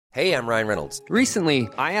Hey, I'm Ryan Reynolds. Recently,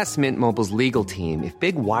 I asked Mint Mobile's legal team if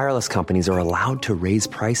big wireless companies are allowed to raise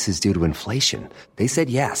prices due to inflation. They said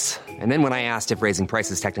yes. And then when I asked if raising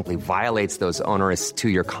prices technically violates those onerous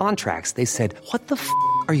two-year contracts, they said, "What the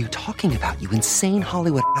are you talking about, you insane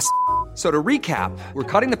Hollywood ass?" So to recap,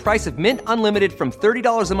 we're cutting the price of Mint Unlimited from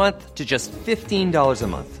 $30 a month to just $15 a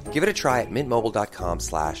month. Give it a try at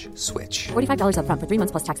mintmobile.com/switch. $45 up front for 3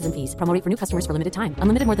 months plus taxes and fees. Promo rate for new customers for limited time.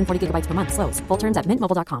 Unlimited more than 40 gigabytes per month. Slows full terms at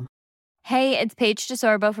mintmobile.com. Hey, it's Paige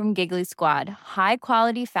DeSorbo from Giggly Squad. High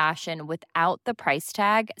quality fashion without the price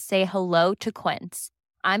tag. Say hello to Quince.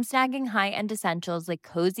 I'm snagging high-end essentials like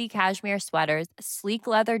cozy cashmere sweaters, sleek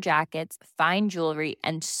leather jackets, fine jewelry,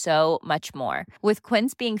 and so much more. With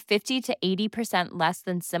Quince being 50 to 80% less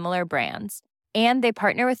than similar brands. And they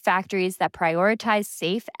partner with factories that prioritize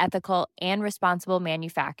safe, ethical, and responsible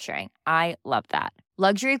manufacturing. I love that.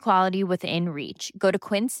 Luxury quality within reach. Go to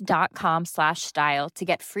quince.com/style to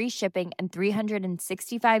get free shipping and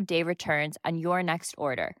 365-day returns on your next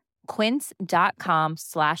order.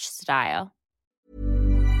 Quince.com/style.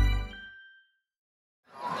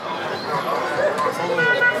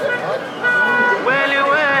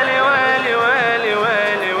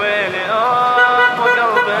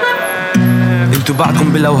 انتوا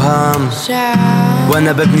بعدكم بالاوهام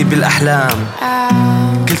وانا ببني بالاحلام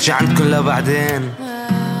كل شي عندكم لبعدين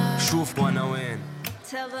شوف وانا وين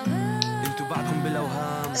انتوا بعدكم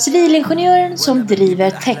بالاوهام. Civilingenjören som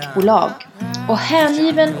driver techbolag och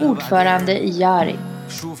hängiven ordförande i Jari,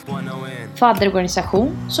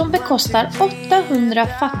 fadderorganisation som bekostar 800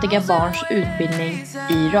 fattiga barns utbildning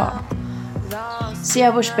i Iran.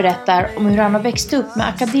 Siavush berättar om hur han har växt upp med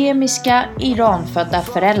akademiska Iranfödda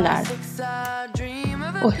föräldrar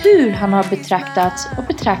och hur han har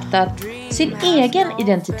betraktat sin egen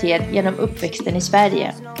identitet genom uppväxten i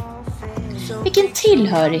Sverige. Vilken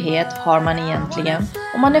tillhörighet har man egentligen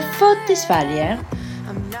om man är född i Sverige,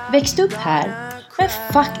 växt upp här men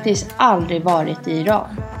faktiskt aldrig varit i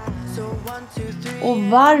Iran? Och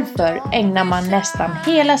varför ägnar man nästan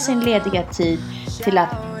hela sin lediga tid till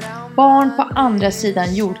att barn på andra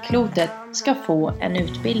sidan jordklotet ska få en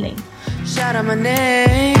utbildning? Shout out my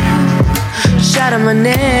name, shout out my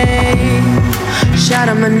name, shout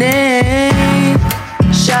out my name,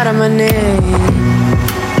 shout out my name,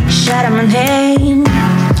 shout out my name,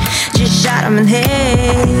 just shout out my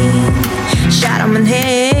name, shout out my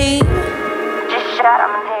name, just shout out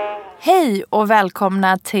my name. Hej och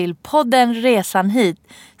välkomna till podden Resan hit,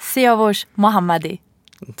 Siavush Mohammadi.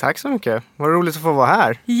 Tack så mycket. Vad roligt att få vara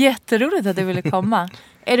här. Jätteroligt att du ville komma.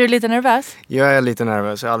 Är du lite nervös? Jag är lite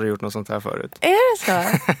nervös. Jag har aldrig gjort något sånt här förut. Är det så?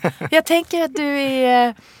 Jag tänker att du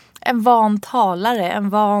är en van talare, en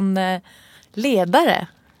van ledare.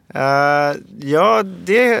 Ja,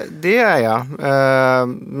 det är jag.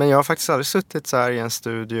 Men jag har faktiskt aldrig suttit så här i en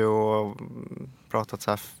studio och pratat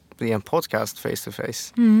så här i en podcast face to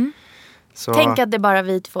face. Mm. Så... Tänk att det är bara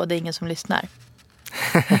vi två, det är ingen som lyssnar.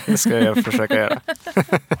 Det ska jag försöka göra.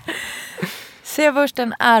 Siavush,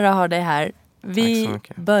 en ära att ha dig här. Vi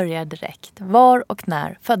börjar direkt. Var och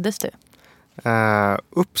när föddes du?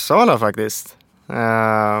 Uppsala faktiskt.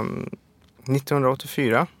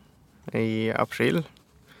 1984 i april.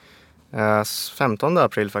 15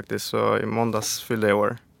 april faktiskt, så i måndags fyllde jag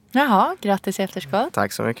år. Jaha, grattis i efterskott.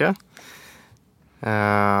 Tack så mycket.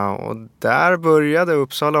 Och där började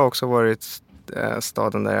Uppsala också varit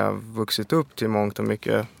staden där jag vuxit upp till mångt och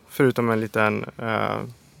mycket. Förutom en liten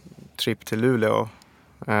trip till Luleå.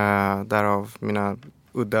 Därav mina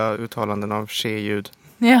udda uttalanden av tjejljud.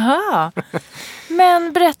 Jaha.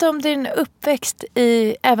 Men berätta om din uppväxt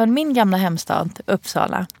i även min gamla hemstad,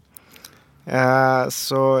 Uppsala.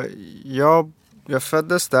 Så jag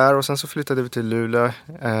föddes där och sen så flyttade vi till Luleå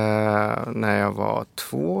när jag var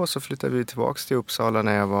 2. Och så flyttade vi tillbaka till Uppsala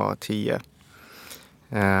när jag var 10.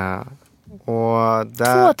 Och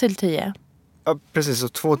där, 2 till 10? Ja, precis. Så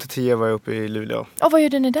 2 till 10 var jag uppe i Luleå. Och vad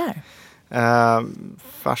gjorde ni där?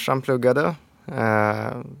 Farsan pluggade.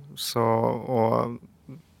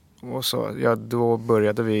 Då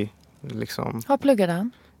började vi liksom... Vad pluggade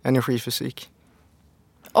han? Energifysik.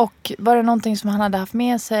 Och var det någonting som han hade haft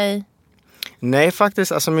med sig? Nej,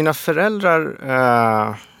 faktiskt. Alltså mina föräldrar...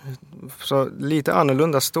 så lite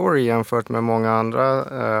annorlunda story jämfört med många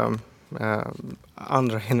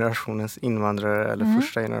andra generationens invandrare eller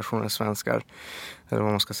första generationens svenskar. Eller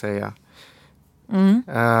vad man ska säga.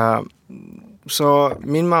 Så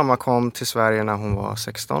min mamma kom till Sverige när hon var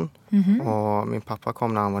 16 och min pappa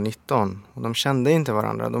kom när han var 19 och de kände inte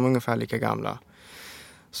varandra, de var ungefär lika gamla.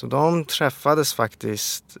 Så de träffades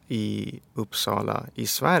faktiskt i Uppsala i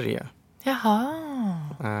Sverige. Jaha.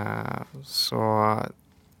 Så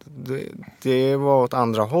det var åt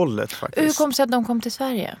andra hållet faktiskt. Hur kom det sig att de kom till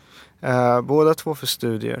Sverige? Båda två för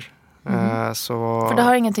studier. För det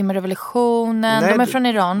har ingenting med revolutionen. Nej, de är från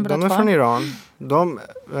Iran. De är från Iran.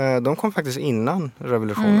 De kom faktiskt innan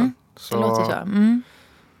revolutionen. Det låter så.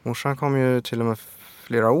 Morsan kom ju till och med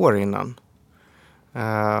flera år innan.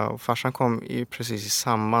 Och farsan kom precis i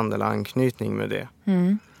samband eller anknytning med det.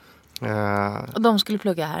 Och de skulle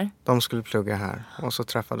plugga här? De skulle plugga här. Och så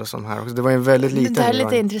träffades de här. Och det var en väldigt liten... Det här är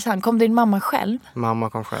lite intressant. Kom din mamma själv? Mamma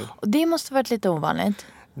kom själv. Och det måste varit lite ovanligt.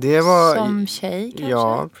 Det var... Som tjej kanske?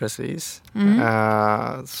 Ja, precis.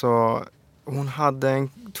 Så hon hade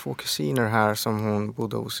 2 kusiner här som hon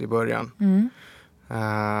bodde hos i början.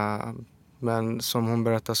 Men som hon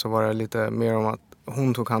berättade så var det lite mer om att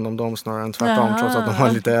hon tog hand om dem snarare än tvärtom, trots att de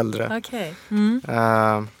var lite äldre. Okay.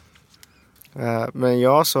 Men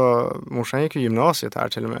morsan gick i gymnasiet här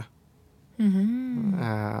till och med.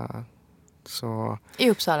 Så, I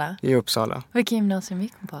Uppsala? I Uppsala. Vilken gymnasium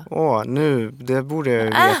gick hon på? Det borde jag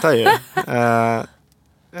ju veta ju.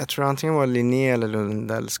 Jag tror antingen var Linné eller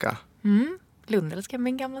Lundellska. Lundellska,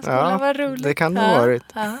 min gamla skola, var roligt. Det kan det ha varit.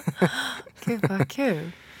 Gud vad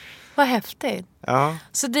kul. Vad häftigt. Ja.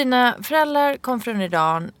 Så dina föräldrar kom från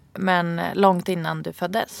Iran, men långt innan du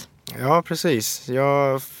föddes? Ja, precis.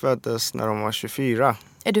 Jag föddes när de var 24.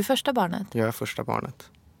 Är du första barnet? Jag är första barnet.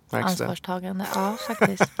 Ansvarstagande, ja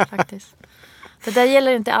faktiskt. Det där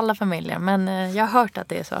gäller inte alla familjer, men jag har hört att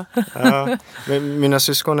det är så. Ja, men mina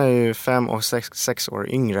syskon är ju 5 och 6 år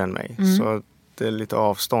yngre än mig. Så det är lite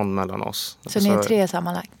avstånd mellan oss. Så ni är 3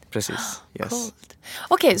 sammanlagt? Precis, yes. Coolt.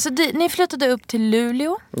 Okej, så ni flyttade upp till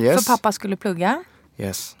Luleå för pappa skulle plugga?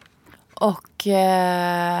 Yes. Och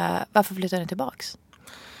varför flyttade ni tillbaks?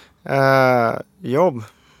 Jobb.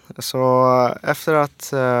 Så efter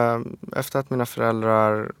att mina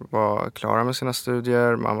föräldrar var klara med sina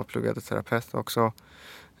studier, mamma pluggade terapeut också,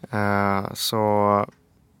 så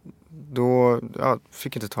då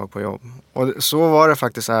fick jag inte tag på jobb. Och så var det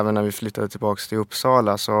faktiskt även när vi flyttade tillbaka till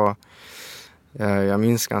Uppsala. Så jag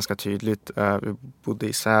minns ganska tydligt, vi bodde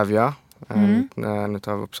i Sävja, en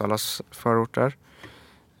av Uppsalas förorter.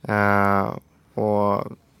 Och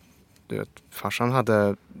farsan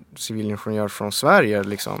hade civilingenjör från Sverige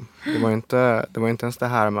liksom. Det var inte ens det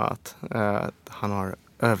här med att han har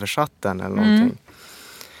översatt den eller någonting.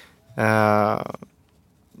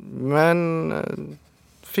 Men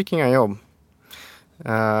fick inga jobb.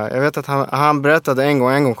 Jag vet att han berättade en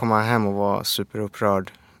gång kom han hem och var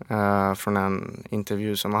superupprörd från en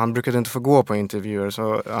intervju. Han brukade inte få gå på intervjuer,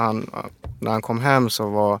 så när han kom hem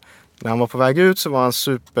när han var på väg ut så var han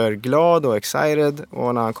superglad och excited,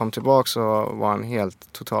 och när han kom tillbaka så var han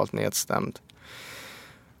helt totalt nedstämd.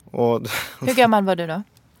 Hur gammal var du då?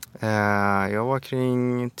 Jag var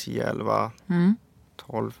kring 10, 11,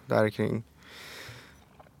 12 där kring.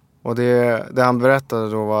 Och det han berättade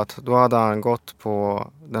då var att då hade han gått på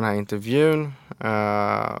den här intervjun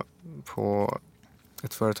på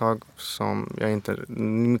ett företag som jag inte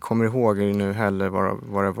kommer ihåg nu heller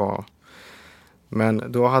vad det var.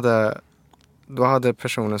 Men då hade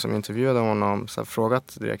personen som intervjuade honom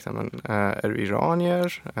frågat direkt, är du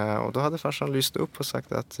iranier? Och då hade farsan lyst upp och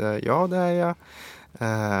sagt att ja, det är jag.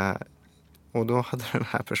 Och då hade den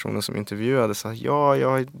här personen som intervjuade sagt, ja, jag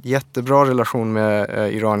har en jättebra relation med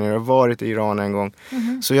iranier. Jag har varit i Iran en gång.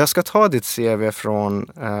 Så jag ska ta ditt CV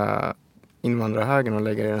från invandrarhögen och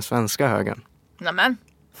lägga det i den svenska högen. Nämen.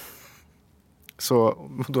 Så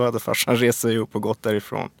då hade farsan rest sig upp och gått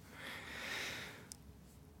därifrån.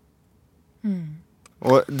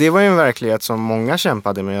 Och det var ju en verklighet som många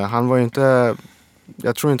kämpade med.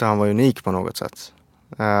 Jag tror inte han var unik på något sätt.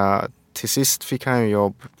 Till sist fick han ju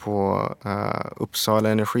jobb på Uppsala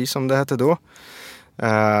Energi som det hette då.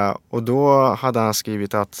 Och då hade han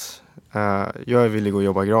skrivit att jag är villig att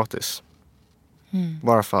jobba gratis.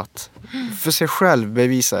 Bara för att för sig själv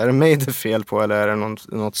bevisa, är det mig det är fel på eller är det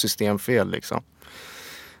något systemfel liksom.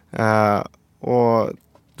 Och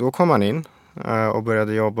då kom han in och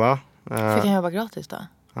började jobba. Fick han jobba gratis då?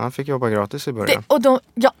 Han fick jobba gratis i början.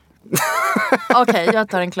 Okej, jag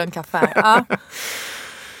tar en klunk kaffe här. Ja.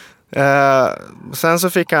 Sen så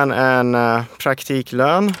fick han en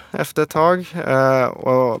praktiklön efter ett tag.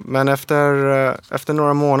 Men efter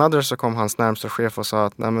några månader så kom hans närmsta chef och sa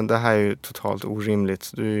att nej, men det här är ju totalt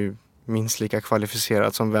orimligt. Du är ju minst lika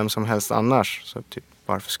kvalificerad som vem som helst annars. Så typ,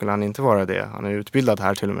 varför skulle han inte vara det? Han är utbildad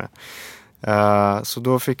här till och med. Så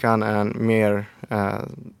då fick han en mer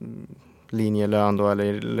linjelön då,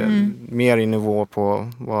 eller mer i nivå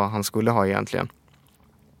på vad han skulle ha egentligen.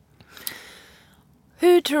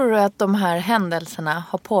 Hur tror du att de här händelserna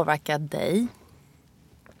har påverkat dig?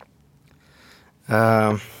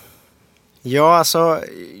 Ja, alltså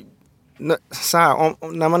så här,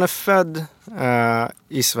 när man är född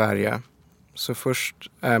i Sverige så först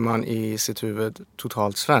är man i sitt huvud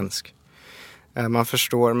totalt svensk. Man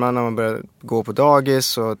förstår, när man börjar gå på dagis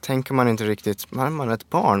så tänker man inte riktigt, man är ett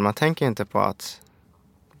barn, man tänker inte på att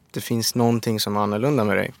det finns någonting som är annorlunda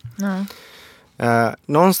med dig.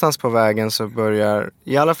 Någonstans på vägen så börjar,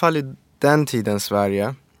 i alla fall i den tiden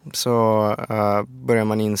Sverige, så börjar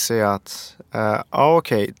man inse att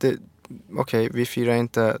okej, vi firar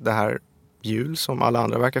inte det här jul som alla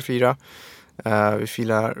andra verkar fira.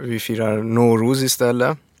 Vi firar Nowruz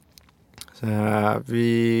istället.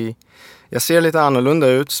 Jag ser lite annorlunda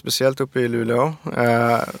ut, speciellt uppe i Luleå,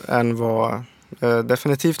 än vad,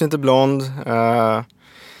 definitivt inte blond.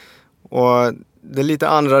 Och det är lite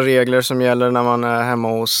andra regler som gäller när man är hemma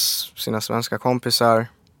hos sina svenska kompisar.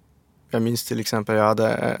 Jag minns till exempel, jag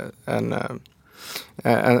hade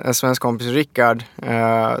en svensk kompis, Rickard,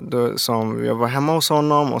 som jag var hemma hos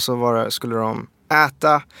honom och så skulle de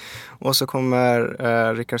äta. Och så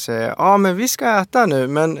kommer Rickard säga, ja men vi ska äta nu,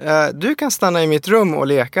 men du kan stanna i mitt rum och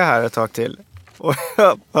leka här ett tag till.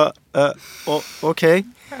 Okej.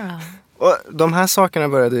 Och de här sakerna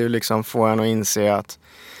började ju liksom få en att inse att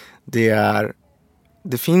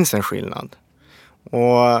det finns en skillnad.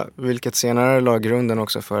 Och vilket senare la grunden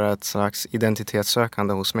också för ett slags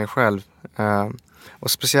identitetssökande hos mig själv.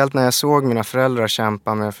 Och speciellt när jag såg mina föräldrar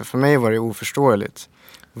kämpa med, för mig var det oförståeligt.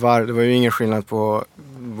 Det var ju ingen skillnad på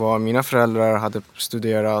vad mina föräldrar hade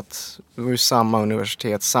studerat. Det var ju samma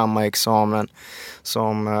universitet, samma examen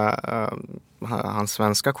som hans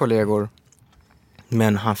svenska kollegor.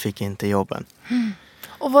 Men han fick inte jobben.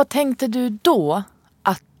 Och vad tänkte du då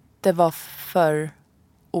att det var för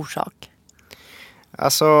orsak?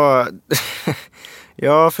 Alltså,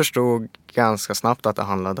 jag förstod ganska snabbt att det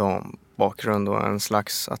handlade om bakgrund och en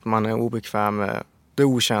slags att man är obekväm med det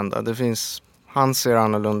okända. Han ser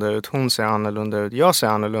annorlunda ut, hon ser annorlunda ut, jag ser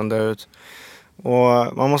annorlunda ut.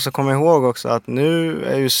 Och man måste komma ihåg också att nu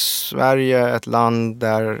är ju Sverige ett land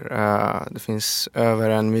där det finns över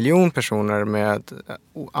 1 miljon personer med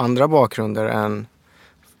andra bakgrunder än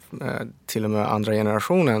till och med andra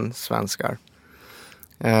generationen svenskar.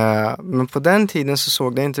 Men på den tiden så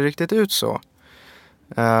såg det inte riktigt ut så.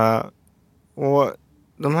 Och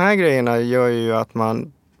de här grejerna gör ju att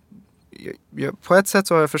man... På ett sätt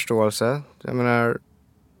så har jag förståelse. Jag menar,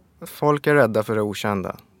 folk är rädda för det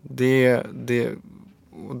okända. Det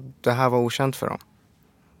här var okänt för dem.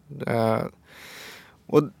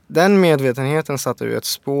 Och den medvetenheten satte ju ett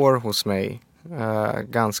spår hos mig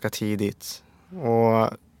ganska tidigt. Och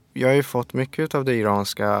jag har ju fått mycket av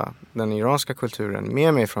den iranska kulturen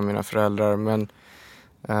med mig från mina föräldrar. Men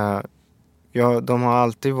de har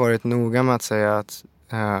alltid varit noga med att säga att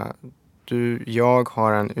jag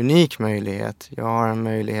har en unik möjlighet. Jag har en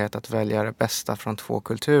möjlighet att välja det bästa från 2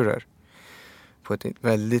 kulturer. På ett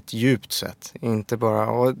väldigt djupt sätt. Inte bara,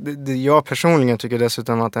 och jag personligen tycker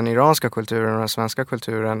dessutom att den iranska kulturen och den svenska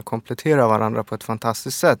kulturen kompletterar varandra på ett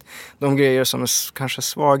fantastiskt sätt. De grejer som är kanske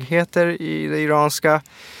svagheter i det iranska,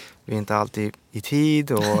 vi är inte alltid i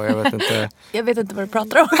tid och jag vet inte... Jag vet inte vad du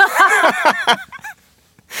pratar om.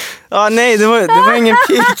 Nej, det var ingen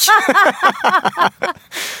peak.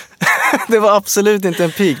 Det var absolut inte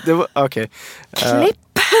en peak. Det var okej. Klipp.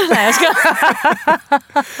 Nej, jag ska.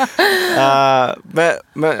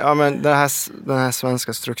 Men den här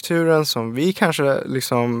svenska strukturen som vi kanske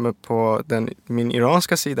liksom på min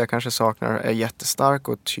iranska sida kanske saknar är jättestark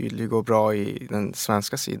och tydlig och bra i den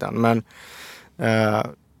svenska sidan. Men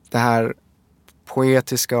det här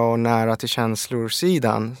poetiska och nära till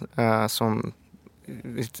känslor-sidan som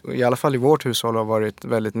i alla fall i vårt hushåll har varit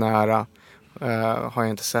väldigt nära, har jag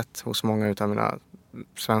inte sett hos många utav mina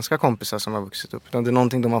svenska kompisar som har vuxit upp. Utan det är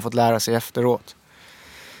någonting de har fått lära sig efteråt.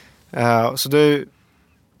 Så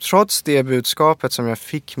trots det budskapet som jag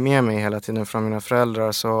fick med mig hela tiden från mina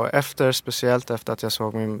föräldrar, så speciellt efter att jag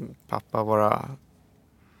såg min pappa vara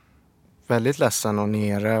väldigt ledsen och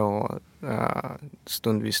nere och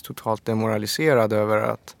stundvis totalt demoraliserad över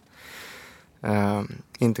att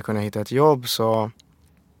inte kunna hitta ett jobb, så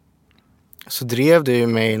drev det ju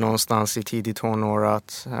mig någonstans i tidigt tonår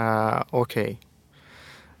att okej.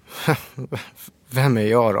 Vem är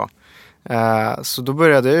jag då? Så då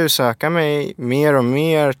började jag ju söka mig mer och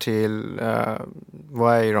mer till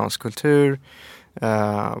vad är iransk kultur?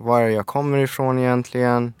 Var är jag kommer ifrån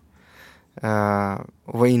egentligen?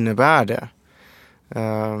 Och vad innebär det?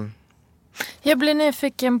 Jag blir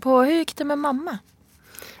nyfiken på, hur gick det med mamma?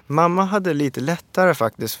 Mamma hade lite lättare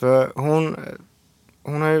faktiskt, för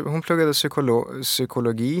hon pluggade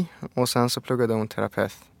psykologi och sen så pluggade hon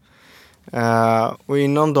terapeut. Och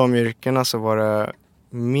inom de yrkena så var det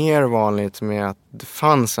mer vanligt med att det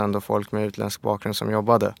fanns ändå folk med utländsk bakgrund som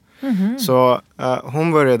jobbade. Så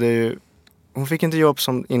hon fick inte jobb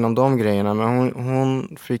inom de grejerna, men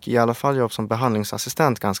hon fick i alla fall jobb som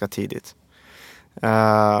behandlingsassistent ganska tidigt.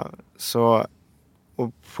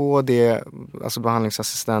 Och på det, alltså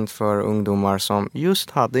behandlingsassistent för ungdomar som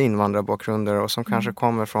just hade invandrarbakgrunder och som kanske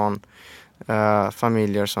kommer från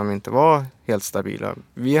familjer som inte var helt stabila.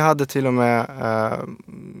 Vi hade till och med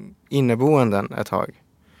inneboenden ett tag.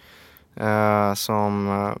 Alltså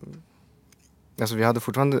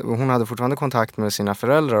hon hade fortfarande kontakt med sina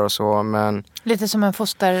föräldrar och så, men... Lite som en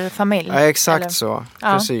fosterfamilj? Ja, exakt eller? Så.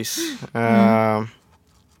 Ja. Precis.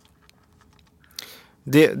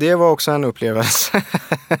 Det var också en upplevelse.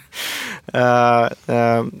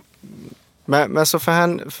 Men så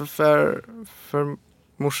för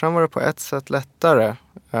morsan var det på ett sätt lättare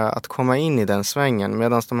att komma in i den svängen.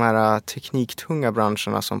 Medan de här tekniktunga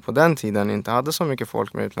branscherna som på den tiden inte hade så mycket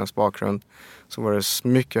folk med utländsk bakgrund, så var det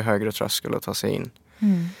mycket högre tröskel att ta sig in.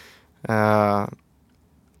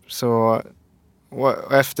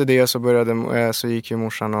 Och efter det så gick ju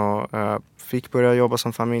morsan och fick börja jobba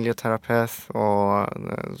som familjeterapeut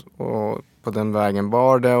och på den vägen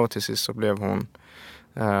bar det, och till sist så blev hon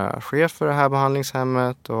chef för det här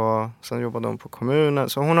behandlingshemmet, och sen jobbade hon på kommunen.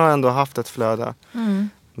 Så hon har ändå haft ett flöde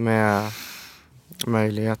med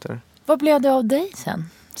möjligheter. Vad blev det av dig sen,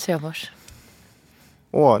 Siavash?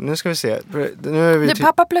 Nu ska vi se.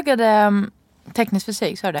 Pappa pluggade teknisk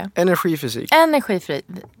fysik, sa du det? Energifysik. Energifysik.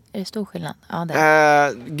 Är det stor skillnad? Ja, det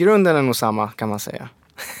är. Grunden är nog samma, kan man säga.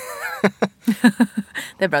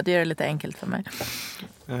 Det är bra, det gör det lite enkelt för mig.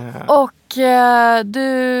 Och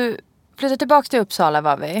du flyttade tillbaka till Uppsala,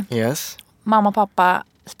 var vi? Yes. Mamma och pappa,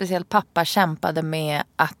 speciellt pappa, kämpade med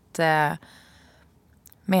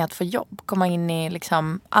att få jobb. Komma in i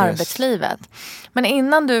liksom arbetslivet. Men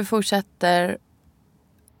innan du fortsätter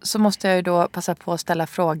så måste jag ju då passa på att ställa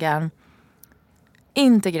frågan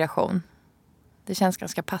integration. Det känns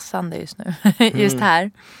ganska passande just nu. Just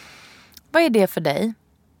här. Vad är det för dig?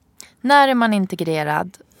 När är man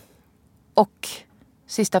integrerad? Och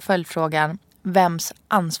sista följdfrågan, vems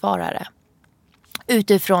ansvar är det?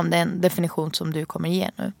 Utifrån den definition som du kommer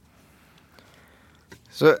ge nu.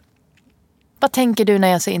 Så, vad tänker du när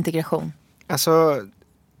jag säger integration? Alltså,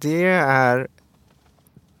 det är...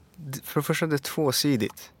 För det första, det är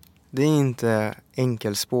tvåsidigt. Det är inte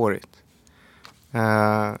enkelspårigt.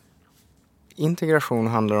 Integration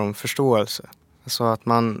handlar om förståelse. Alltså att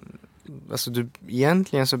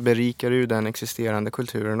egentligen så berikar du den existerande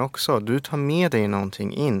kulturen också. Du tar med dig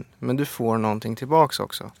någonting in, men du får någonting tillbaks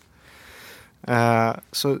också.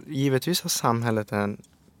 Så givetvis har samhället en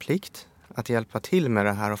plikt att hjälpa till med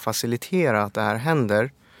det här och facilitera att det här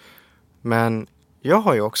händer. Men jag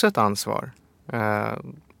har ju också ett ansvar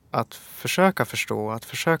att försöka förstå, att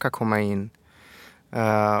försöka komma in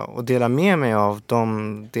och dela med mig av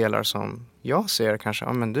de delar som jag ser kanske.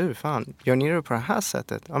 Ja, men du, fan, gör ni det på det här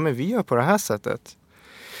sättet? Ja, men vi gör på det här sättet.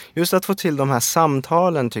 Just att få till de här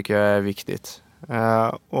samtalen tycker jag är viktigt.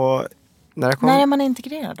 Och när är man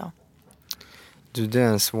integrerad då? Du, det är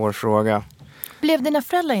en svår fråga. Blev dina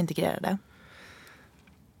föräldrar integrerade?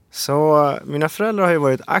 Så mina föräldrar har ju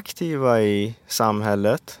varit aktiva i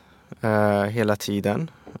samhället hela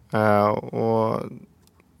tiden.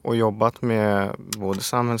 Och jobbat med både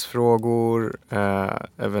samhällsfrågor,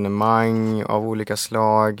 evenemang av olika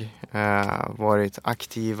slag. Varit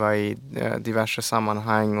aktiva i diverse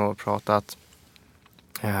sammanhang och pratat.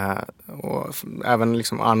 Och även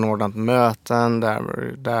liksom anordnat möten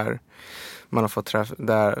där man har fått träffa,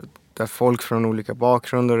 där folk från olika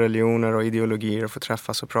bakgrunder, religioner och ideologier får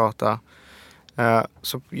träffas och prata.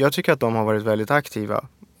 Så jag tycker att de har varit väldigt aktiva.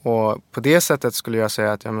 Och på det sättet skulle jag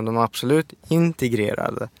säga att men de är absolut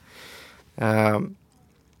integrerade.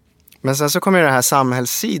 Men sen så kommer den här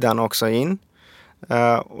samhällssidan också in.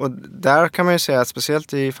 Och där kan man ju säga att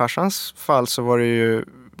speciellt i farsans fall så var det ju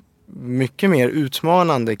mycket mer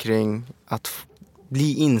utmanande kring att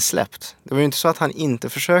bli insläppt. Det var ju inte så att han inte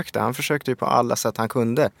försökte. Han försökte ju på alla sätt han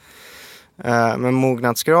kunde. Men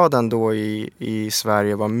mognadsgraden då i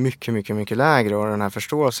Sverige var mycket, mycket, mycket lägre och den här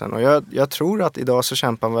förståelsen. Och jag tror att idag så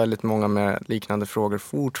kämpar väldigt många med liknande frågor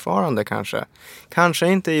fortfarande kanske. Kanske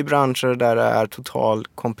inte i branscher där det är total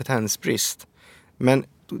kompetensbrist. Men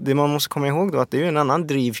det man måste komma ihåg då att det är en annan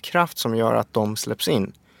drivkraft som gör att de släpps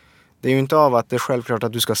in. Det är ju inte av att det är självklart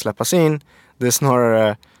att du ska släppas in. Det är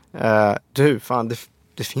snarare,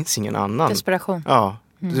 det finns ingen annan. Desperation. Ja.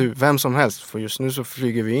 Du, vem som helst, för just nu så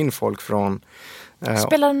flyger vi in folk från...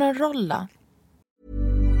 Spelar det någon roll då?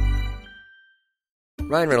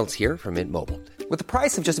 Ryan Reynolds here from Mint Mobile. With the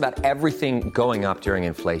price of just about everything going up during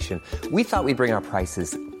inflation, we thought we'd bring our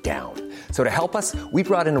prices down. So to help us, we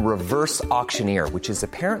brought in a reverse auctioneer, which is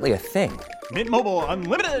apparently a thing. Mint Mobile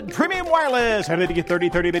Unlimited Premium Wireless. How to get 30,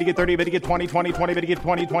 30, bit to get 30, bit to get 20, 20, 20, bit to get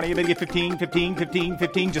 20, 20, bit to get 15, 15, 15,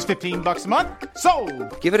 15, just $15 a month?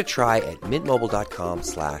 Sold! Give it a try at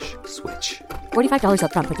mintmobile.com/switch. $45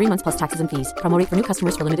 up front for 3 months plus taxes and fees. Promo rate for new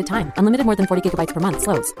customers for limited time. Unlimited more than 40 gigabytes per month.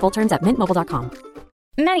 Slows full terms at mintmobile.com.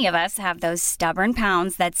 Many of us have those stubborn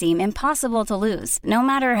pounds that seem impossible to lose, no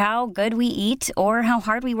matter how good we eat or how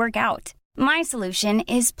hard we work out. My solution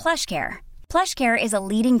is PlushCare. PlushCare is a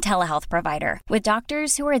leading telehealth provider with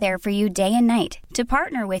doctors who are there for you day and night to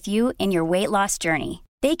partner with you in your weight loss journey.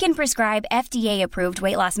 They can prescribe FDA-approved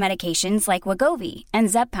weight loss medications like Wegovy and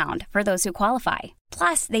Zepbound for those who qualify.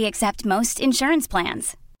 Plus, they accept most insurance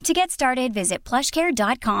plans. To get started, visit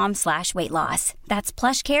plushcare.com/weightloss. That's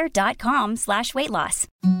plushcare.com/weightloss.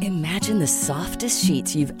 Imagine the softest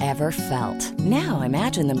sheets you've ever felt. Now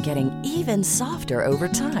imagine them getting even softer over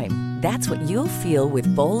time. That's what you'll feel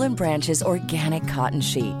with Boll & Branch's organic cotton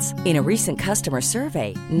sheets. In a recent customer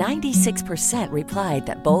survey, 96% replied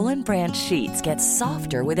that Boll & Branch sheets get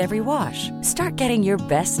softer with every wash. Start getting your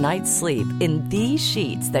best night's sleep in these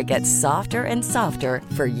sheets that get softer and softer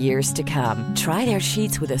for years to come. Try their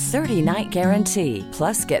sheets with a 30-night guarantee.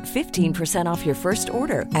 Plus, get 15% off your first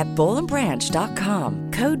order at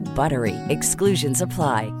bollandbranch.com. Code BUTTERY. Exclusions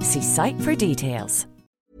apply. See site for details.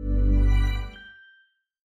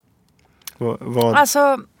 Vad?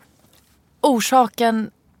 Alltså,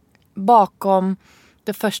 orsaken bakom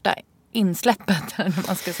det första insläppet, eller vad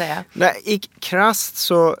man ska säga. Nej, krasst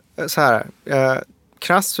så här.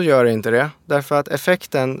 Krasst så gör det inte det. Därför att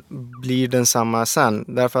effekten blir densamma sen.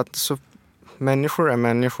 Därför att människor är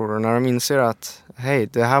människor. Och när de inser att hej,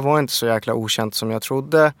 det här var inte så jäkla okänt som jag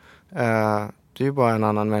trodde. Det är ju bara en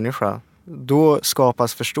annan människa. Då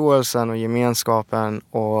skapas förståelsen och gemenskapen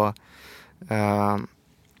och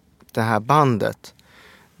det här bandet.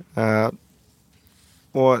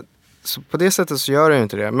 Och så på det sättet så gör det ju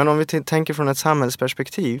inte det. Men om vi tänker från ett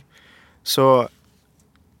samhällsperspektiv, så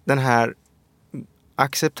den här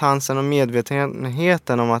acceptansen och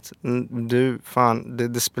medvetenheten om att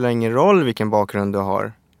det spelar ingen roll vilken bakgrund du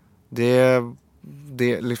har. Det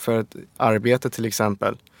är för ett arbete till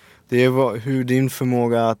exempel. Det är hur din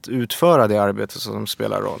förmåga att utföra det arbetet som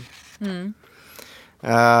spelar roll.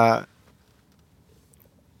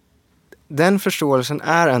 Den förståelsen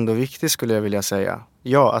är ändå viktig, skulle jag vilja säga.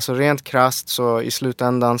 Ja, alltså rent krasst så i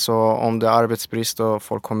slutändan, så om det är arbetsbrist och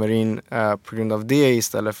folk kommer in på grund av det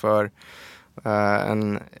istället för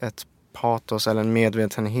ett patos eller en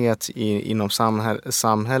medvetenhet inom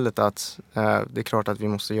samhället att det är klart att vi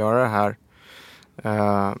måste göra det här.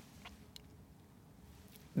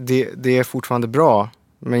 Det är fortfarande bra,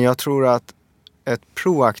 men jag tror att ett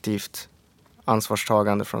proaktivt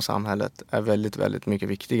ansvarstagande från samhället är väldigt, väldigt mycket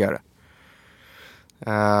viktigare.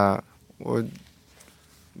 Och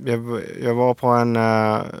jag var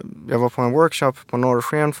på en workshop på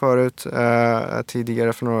Norrsken förut,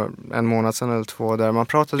 tidigare för en månad sedan eller 2, där man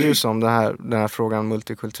pratade just om den här frågan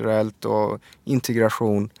multikulturellt och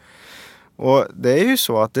integration. Och det är ju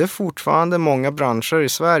så att det är fortfarande många branscher i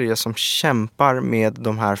Sverige som kämpar med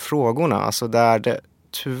de här frågorna. Alltså där det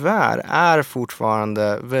tyvärr är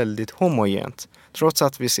fortfarande väldigt homogent. Trots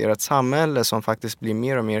att vi ser ett samhälle som faktiskt blir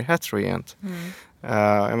mer och mer heterogent.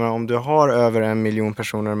 Jag menar, om du har över 1 miljon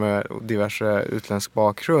personer med diverse utländsk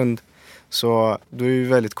bakgrund, så då är det ju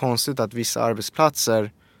väldigt konstigt att vissa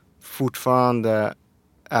arbetsplatser fortfarande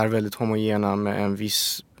är väldigt homogena med en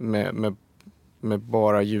viss med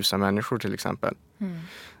bara ljusa människor till exempel.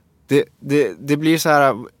 Det blir så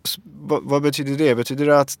här, vad betyder det? Betyder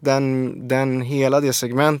det att hela det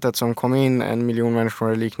segmentet som kom in 1 miljon människor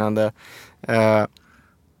och liknande,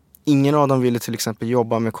 ingen av dem ville till exempel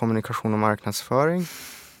jobba med kommunikation och marknadsföring?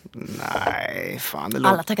 Nej, fan.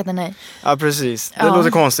 Alla tackade nej. Ja, precis. Det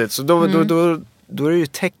låter konstigt. Så då är det ju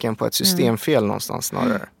tecken på ett systemfel någonstans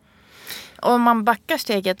snarare. Om man backar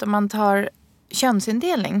steget, om man tar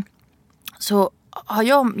könsindelning, så har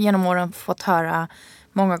jag genom åren fått höra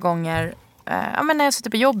många gånger, när jag sitter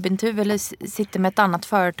på jobbintervju eller sitter med ett annat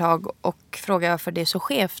företag och frågar varför det är så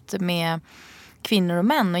skevt med kvinnor och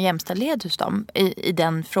män och jämställdhet hos dem i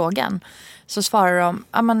den frågan, så svarar de,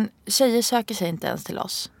 tjejer söker sig inte ens till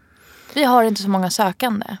oss. Vi har inte så många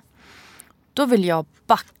sökande. Då vill jag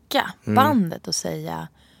backa bandet och säga,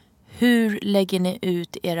 hur lägger ni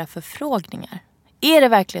ut era förfrågningar? Är det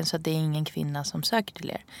verkligen så att det är ingen kvinna som söker till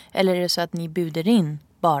er? Eller är det så att ni bjuder in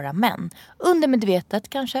bara män? Undermedvetet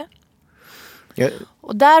kanske?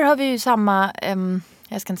 Och där har vi ju samma,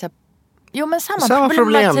 jag ska inte säga Jo, men samma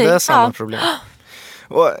problem. Det är samma problem.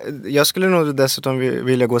 Och jag skulle nog dessutom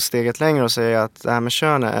vilja gå steget längre och säga att det här med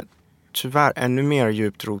kön är tyvärr ännu mer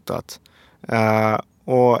djupt rotat.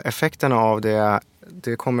 Och effekterna av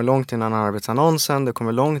det kommer långt innan arbetsannonsen, det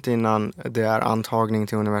kommer långt innan det är antagning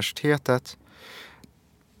till universitetet.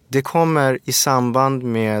 Det kommer i samband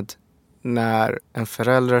med när en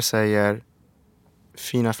förälder säger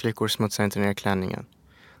fina flickor smutsar inte ner klänningen.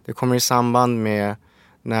 Det kommer i samband med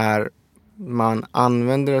när man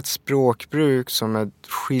använder ett språkbruk som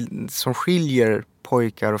skiljer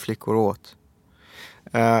pojkar och flickor åt.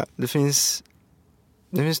 Det finns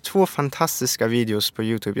 2 fantastiska videos på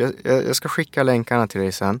YouTube. Jag ska skicka länkarna till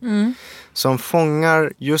dig sen. Som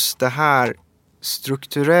fångar just det här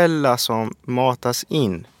strukturella som matas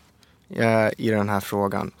in i den här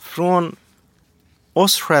frågan. Från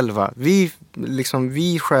oss själva.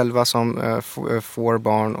 Vi själva som får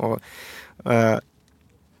barn. Och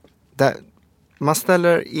man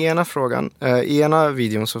ställer i ena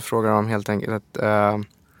videon så frågar de helt enkelt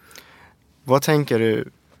vad tänker du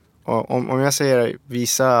om jag säger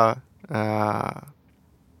visa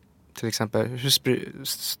till exempel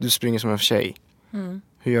du springer som en tjej.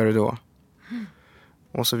 Hur gör du då?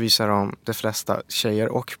 Och så visar de de flesta tjejer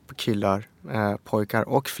och killar, pojkar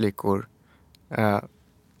och flickor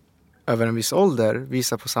över en viss ålder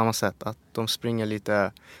visar på samma sätt att de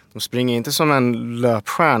springer inte som en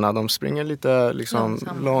löpstjärna, de springer lite liksom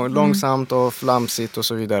långsamt och flamsigt och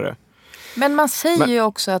så vidare. Men man säger ju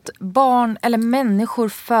också att barn eller människor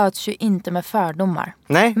föds ju inte med fördomar.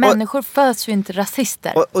 Nej. Människor föds ju inte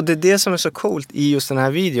rasister. Och det är det som är så coolt i just den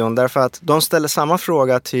här videon, därför att de ställer samma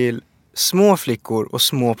fråga till små flickor och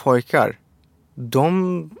små pojkar.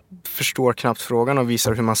 De förstår knappt frågan och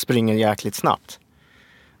visar hur man springer jäkligt snabbt.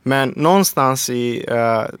 Men någonstans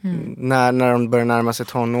när de börjar närma sig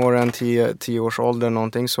tonåren, 10 års ålder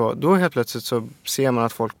någonting, så då helt plötsligt så ser man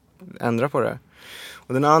att folk ändrar på det.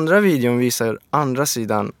 Och den andra videon visar andra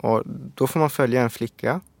sidan, och då får man följa en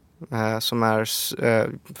flicka som är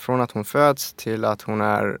från att hon föds till att hon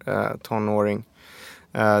är tonåring.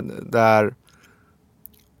 Där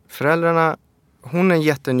föräldrarna, hon är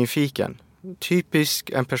jättenyfiken. Typisk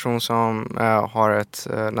en person som har ett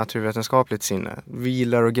naturvetenskapligt sinne. Vi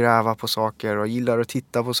gillar att gräva på saker och gillar att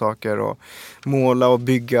titta på saker och måla och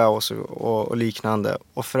bygga och liknande.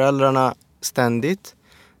 Och föräldrarna ständigt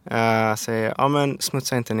säger, ja men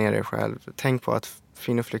smutsa inte ner dig själv. Tänk på att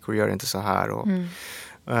fina flickor gör inte så här.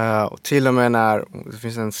 Och till och med när det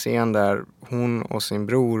finns en scen där hon och sin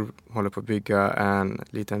bror håller på att bygga en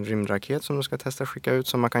liten rymdraket som de ska testa skicka ut,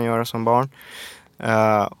 som man kan göra som barn.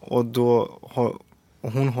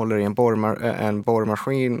 Och hon håller i en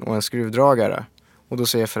borrmaskin och en skruvdragare. Och då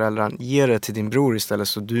säger föräldern, ge det till din bror istället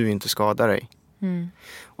så du inte skadar dig.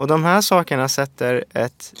 Och de här sakerna sätter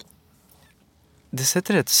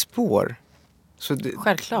ett spår. Så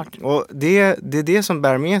självklart. Och det är det som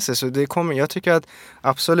bär med sig. Så jag tycker att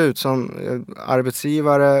absolut som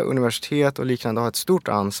arbetsgivare, universitet och liknande har ett stort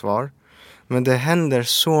ansvar. Men det händer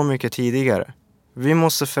så mycket tidigare. Vi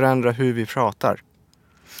måste förändra hur vi pratar.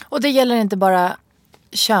 Och det gäller inte bara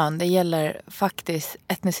kön, det gäller faktiskt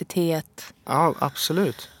etnicitet. Ja,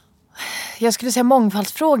 absolut. Jag skulle säga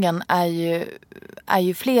mångfaldsfrågan är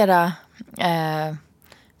ju flera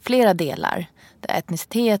delar. Det är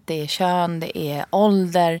etnicitet, det är kön, det är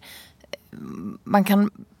ålder.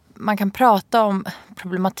 Man kan prata om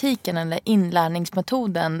problematiken eller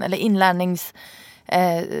inlärningsmetoden eller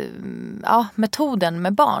metoden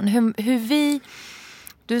med barn.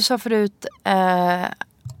 Du sa förut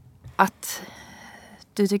att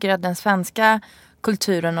du tycker att den svenska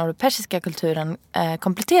kulturen och den persiska kulturen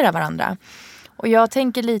kompletterar varandra. Och jag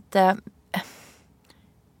tänker lite,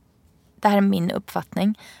 det här är min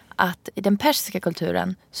uppfattning, att i den persiska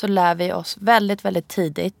kulturen så lär vi oss väldigt, väldigt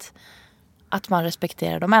tidigt att man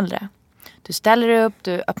respekterar de äldre. Du ställer dig upp,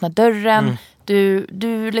 du öppnar dörren,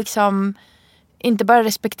 du liksom inte bara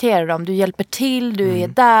respekterar dem, du hjälper till, du är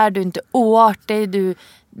där, du är inte oartig,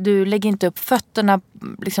 du lägger inte upp fötterna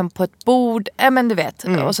liksom på ett bord, men du vet,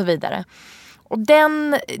 och så vidare. Och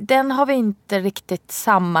den har vi inte riktigt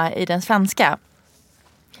samma i den svenska.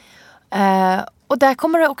 Och där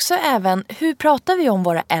kommer det också även, hur pratar vi om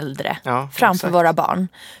våra äldre framför våra barn?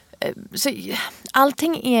 Så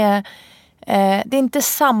allting är, det är inte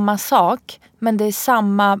samma sak, men det är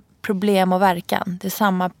samma problem och verkan. Det är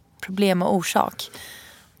samma problem och orsak.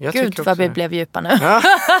 Gud vad vi blev djupa nu. Ja.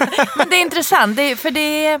 Men det är intressant, för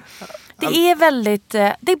det är väldigt,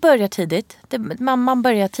 det börjar tidigt. Man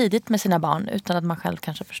börjar tidigt med sina barn utan att man själv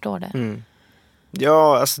kanske förstår det.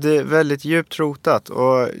 Ja, alltså det är väldigt djupt rotat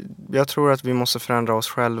och jag tror att vi måste förändra oss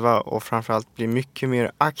själva och framförallt bli mycket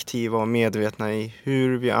mer aktiva och medvetna i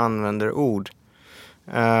hur vi använder ord.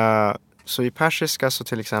 Så i persiska så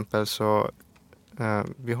till exempel så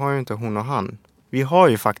vi har ju inte hon och han. Vi har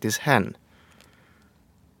ju faktiskt hen.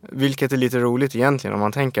 Vilket är lite roligt egentligen om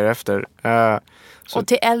man tänker efter. Och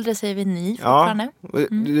till äldre säger vi ni fortfarande.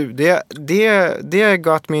 Ja, det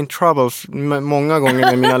got me in trouble många gånger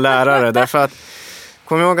med mina lärare. Därför att,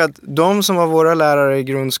 kom ihåg att de som var våra lärare i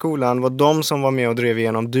grundskolan var de som var med och drev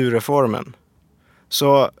igenom du-reformen.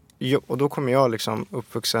 Så, och då kom jag liksom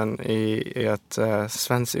uppvuxen i ett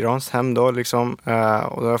svensk-iranskt hem då liksom.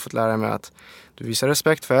 Och då har jag fått lära mig att du visar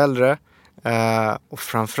respekt för äldre. Och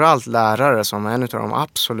framförallt lärare som är en av de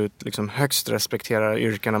absolut liksom, högst respekterade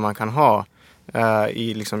yrkena man kan ha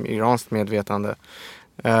i liksom, iranskt medvetande.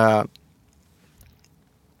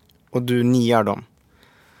 Och du niar dem.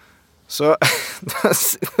 Så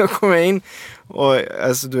då kommer jag in och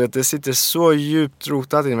alltså, du vet, det sitter så djupt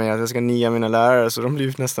rotat i mig att jag ska nia mina lärare så de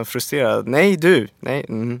blir nästan frustrerade. Nej, du. Nej,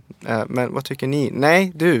 men vad tycker ni?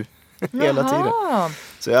 Nej, du. Hela tiden.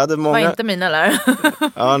 Så jag hade många... Var inte mina lärare.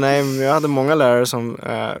 Ja, nej, men jag hade många lärare som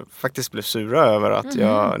faktiskt blev sura över att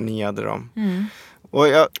jag niade dem. Och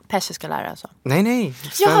persiska lärare alltså? Nej.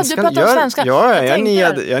 Jaha, du pratar om svenska. Ja,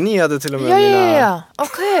 jag niade till och med mina... Ja.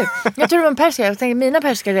 Okej. Jag tror det var en persiska. Jag tänkte mina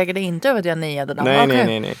persiska reagerade inte över att jag niade dem.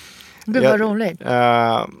 Nej. Gud vad roligt.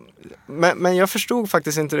 Men jag förstod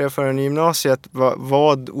faktiskt inte det förrän i gymnasiet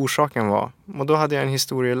vad orsaken var. Och då hade jag en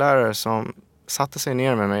historielärare som satte sig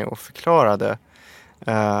ner med mig och förklarade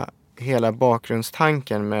hela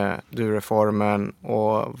bakgrundstanken med du-reformen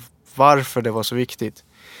och varför det var så viktigt.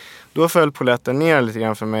 Då föll polletten ner lite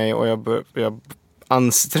grann för mig och jag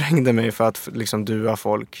ansträngde mig för att liksom dua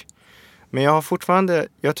folk. Men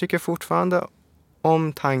jag tycker fortfarande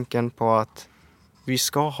om tanken på att vi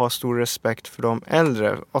ska ha stor respekt för de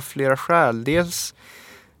äldre av flera skäl. Dels,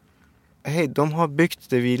 de har byggt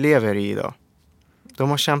det vi lever i idag. De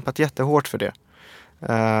har kämpat jättehårt för det.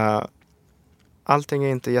 Allting är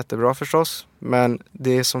inte jättebra förstås, men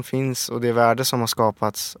det som finns och det värde som har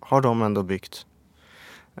skapats har de ändå byggt.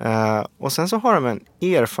 Och sen så har de en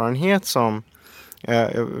erfarenhet som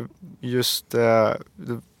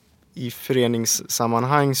i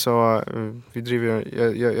föreningssammanhang så jag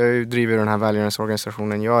driver den här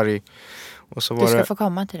välgörenhetsorganisationen Jari. Och så var du ska få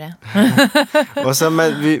komma till det. Och sen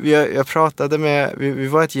jag pratade med, vi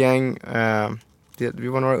var ett gäng, vi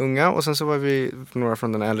var några unga och sen så var vi några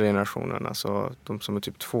från den äldre generationen, alltså de som är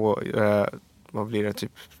typ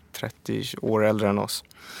 30 år äldre än oss.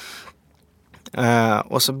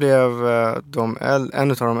 Och så blev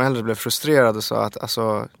en av de äldre blev frustrerad och sa att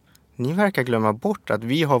alltså, ni verkar glömma bort att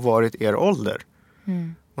vi har varit er ålder.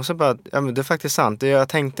 Och så bara, ja men det är faktiskt sant. Jag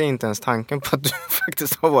tänkte inte ens tanken på att du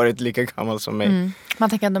faktiskt har varit lika gammal som mig. Man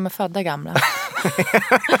tänker att de är födda gamla.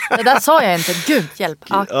 Det där sa jag inte. Gud, hjälp.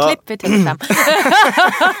 Klipp vi till 5.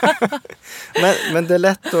 Men det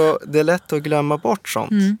är lätt att glömma bort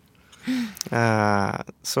sånt.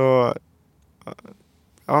 Så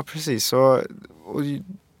ja, precis. Så, och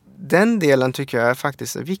den delen tycker jag är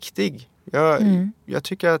faktiskt viktig. Jag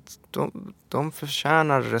tycker att de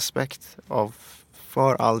förtjänar respekt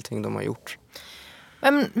för allting de har gjort.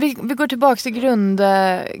 Men vi går tillbaka till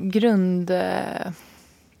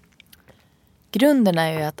grunden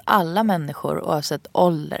är ju att alla människor oavsett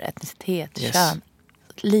ålder, etnicitet, kön,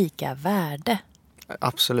 lika värde.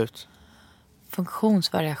 Absolut.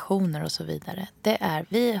 Funktionsvariationer och så vidare.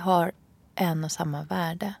 Vi har en och samma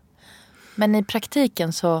värde. Men i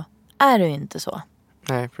praktiken så är det ju inte så.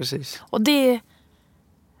 Nej, precis. Och det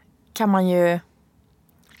kan man ju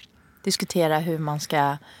diskutera hur man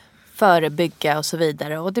ska förebygga och så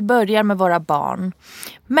vidare. Och det börjar med våra barn.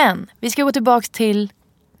 Men vi ska gå tillbaka till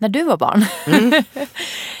när du var barn.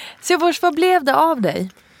 Så vad blev det av dig?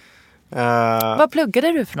 Vad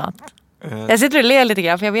pluggade du för något? Jag sitter och ler lite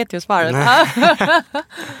grann för jag vet ju svaret.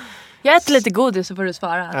 Jag äter lite godis så får du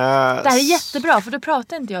svara. Det här är jättebra för då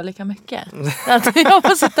pratar inte jag lika mycket. Jag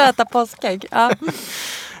får sitta och äta påskägg.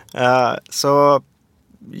 Så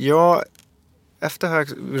jag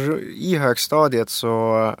i högstadiet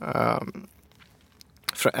så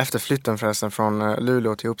efter flytten förresten från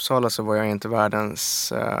Luleå till Uppsala så var jag inte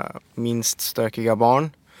världens minst stökiga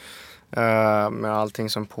barn. Med allting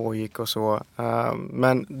som pågick och så.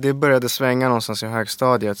 Men det började svänga någonstans i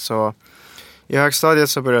högstadiet. Så i högstadiet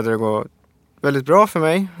så började det gå väldigt bra för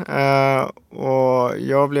mig. Och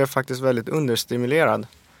jag blev faktiskt väldigt understimulerad.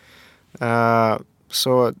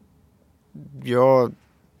 Så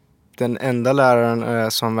den enda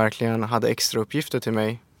läraren som verkligen hade extra uppgifter till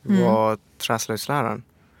mig var träslöjdsläraren.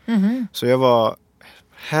 Så jag var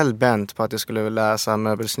hellbent på att jag skulle läsa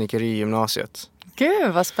möbelsnickeri i gymnasiet.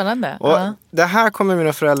 Gud, vad spännande. Och det här kommer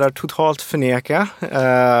mina föräldrar totalt förneka.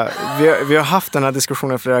 Vi har haft den här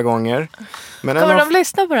diskussionen flera gånger. Men kommer de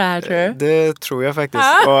lyssna på det här, tror du? Det tror jag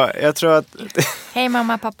faktiskt. Och jag tror att... Hej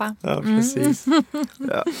mamma, pappa. Ja, precis.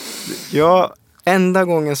 Ja. Enda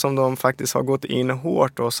gången som de faktiskt har gått in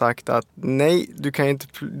hårt och sagt att nej,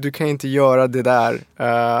 du kan inte göra det där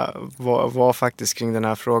var faktiskt kring den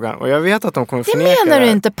här frågan. Och jag vet att de kommer förneka det. Det menar du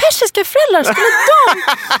inte? Persiska föräldrar, skulle de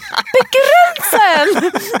begränsa en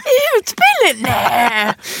i utbildning?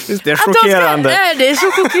 Nej. Just det är chockerande. Nej, det är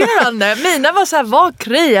så chockerande. Mina var så här, var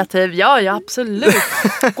kreativ. Ja, absolut.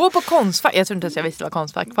 Gå på konstfack. Jag tror inte att jag visste vad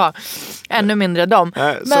konstfack var. Ännu mindre dem.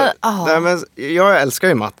 Men jag älskar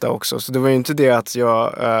ju matte också, så det var ju inte det att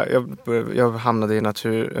jag hamnade i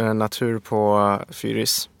natur på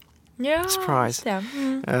Fyris. Ja, surprise.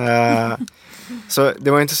 Så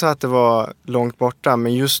det var inte så att det var långt borta,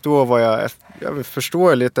 men just då var jag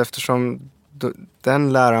förståeligt eftersom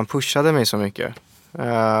den läraren pushade mig så mycket.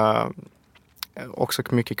 Också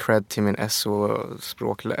mycket cred till min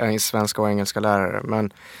svenska och engelska lärare,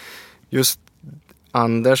 men just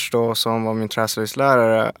Anders då, som var min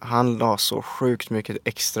träslöjdslärare, han la så sjukt mycket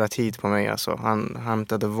extra tid på mig. Alltså, han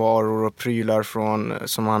hämtade varor och prylar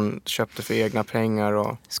som han köpte för egna pengar.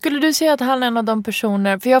 Och... Skulle du säga att han är en av de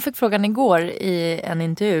personer, för jag fick frågan igår i en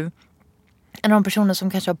intervju, en av de personer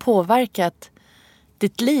som kanske har påverkat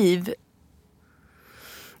ditt liv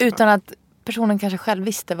utan att personen kanske själv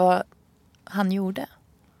visste vad han gjorde?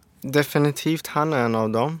 Definitivt, han är en av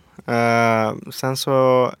dem. Sen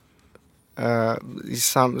så...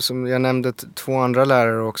 som jag nämnde 2 andra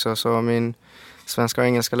lärare också, så min svenska och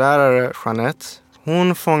engelska lärare Jeanette,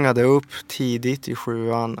 hon fångade upp tidigt i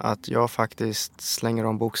 7:an att jag faktiskt slänger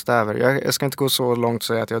om bokstäver. Jag ska inte gå så långt och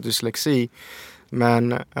säga att jag har dyslexi,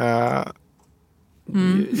 men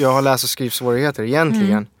jag har läs- och skrivsvårigheter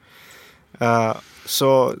egentligen.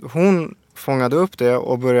 Så hon fångade upp det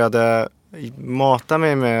och började mata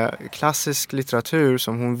mig med klassisk litteratur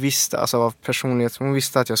som hon visste, alltså av personlighet, hon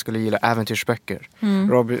visste att jag skulle gilla äventyrsböcker.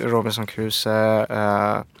 Robinson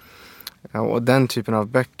Crusoe och den typen av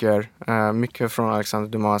böcker. Mycket från Alexander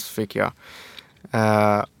Dumas fick jag.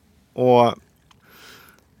 Och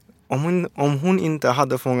om hon inte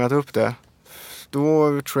hade fångat upp det,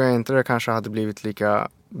 då tror jag inte det kanske hade blivit lika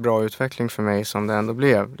bra utveckling för mig som det ändå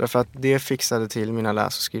blev. Därför att det fixade till mina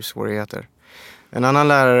läs- och skrivsvårigheter. En annan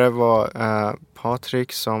lärare var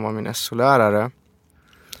Patrik, som var min SO-lärare.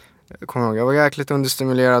 Jag var jäkligt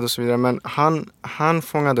understimulerad och så vidare, men han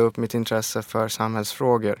fångade upp mitt intresse för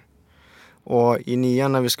samhällsfrågor. Och i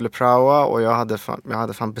 9:an när vi skulle praoa, och jag hade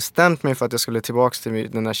fan bestämt mig för att jag skulle tillbaka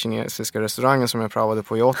till den där kinesiska restaurangen som jag praoade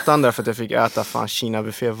på i 8:an, därför att jag fick äta fan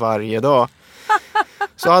Kina-buffé varje dag.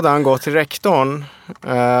 Så hade han gått till rektorn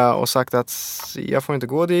och sagt att jag får inte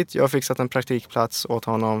gå dit. Jag har fixat en praktikplats åt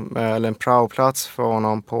honom, eller en praoplats för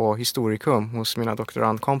honom på historikum hos mina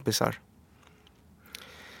doktorandkompisar.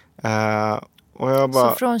 Och jag bara...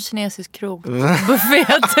 Så från kinesisk krog, buffé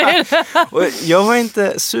till... Och jag var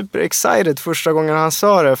inte super excited första gången han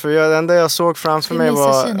sa det, för det enda jag såg framför mig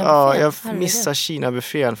var... jag missade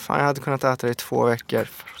Kina-buffén. Fan, jag hade kunnat äta det i 2 veckor.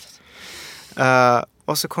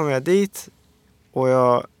 Och så kom jag dit. Och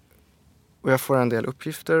jag får en del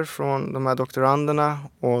uppgifter från de här doktoranderna,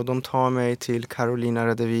 och de tar mig till Carolina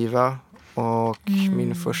Rediviva, och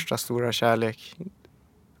min första stora kärlek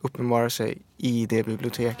uppenbarar sig i det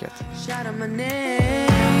biblioteket.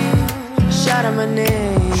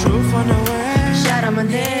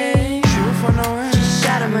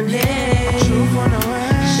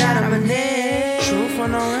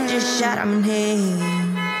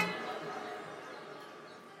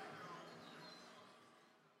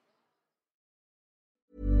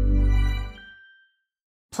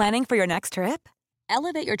 Planning for your next trip?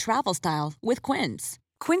 Elevate your travel style with Quince.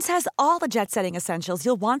 Quince has all the jet-setting essentials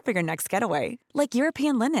you'll want for your next getaway, like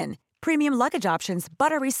European linen, premium luggage options,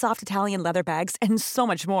 buttery soft Italian leather bags, and so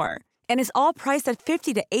much more. And is all priced at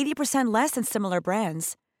 50 to 80% less than similar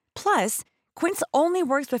brands. Plus, Quince only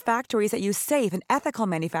works with factories that use safe and ethical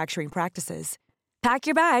manufacturing practices. Pack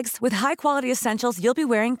your bags with high-quality essentials you'll be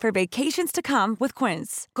wearing for vacations to come with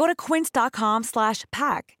Quince. Go to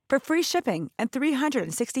quince.com/pack for free shipping and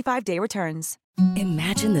 365-day returns.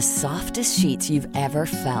 Imagine the softest sheets you've ever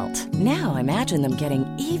felt. Now imagine them getting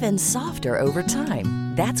even softer over time.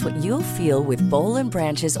 That's what you'll feel with Boll &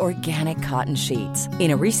 Branch's organic cotton sheets.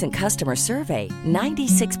 In a recent customer survey,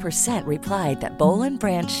 96% replied that Boll &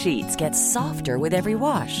 Branch sheets get softer with every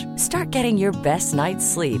wash. Start getting your best night's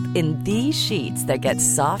sleep in these sheets that get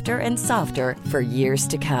softer and softer for years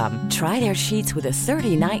to come. Try their sheets with a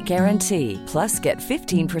 30-night guarantee. Plus, get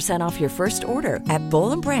 15% off your first order at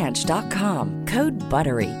bollandbranch.com. Code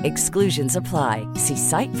BUTTERY. Exclusions apply. See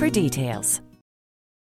site for details.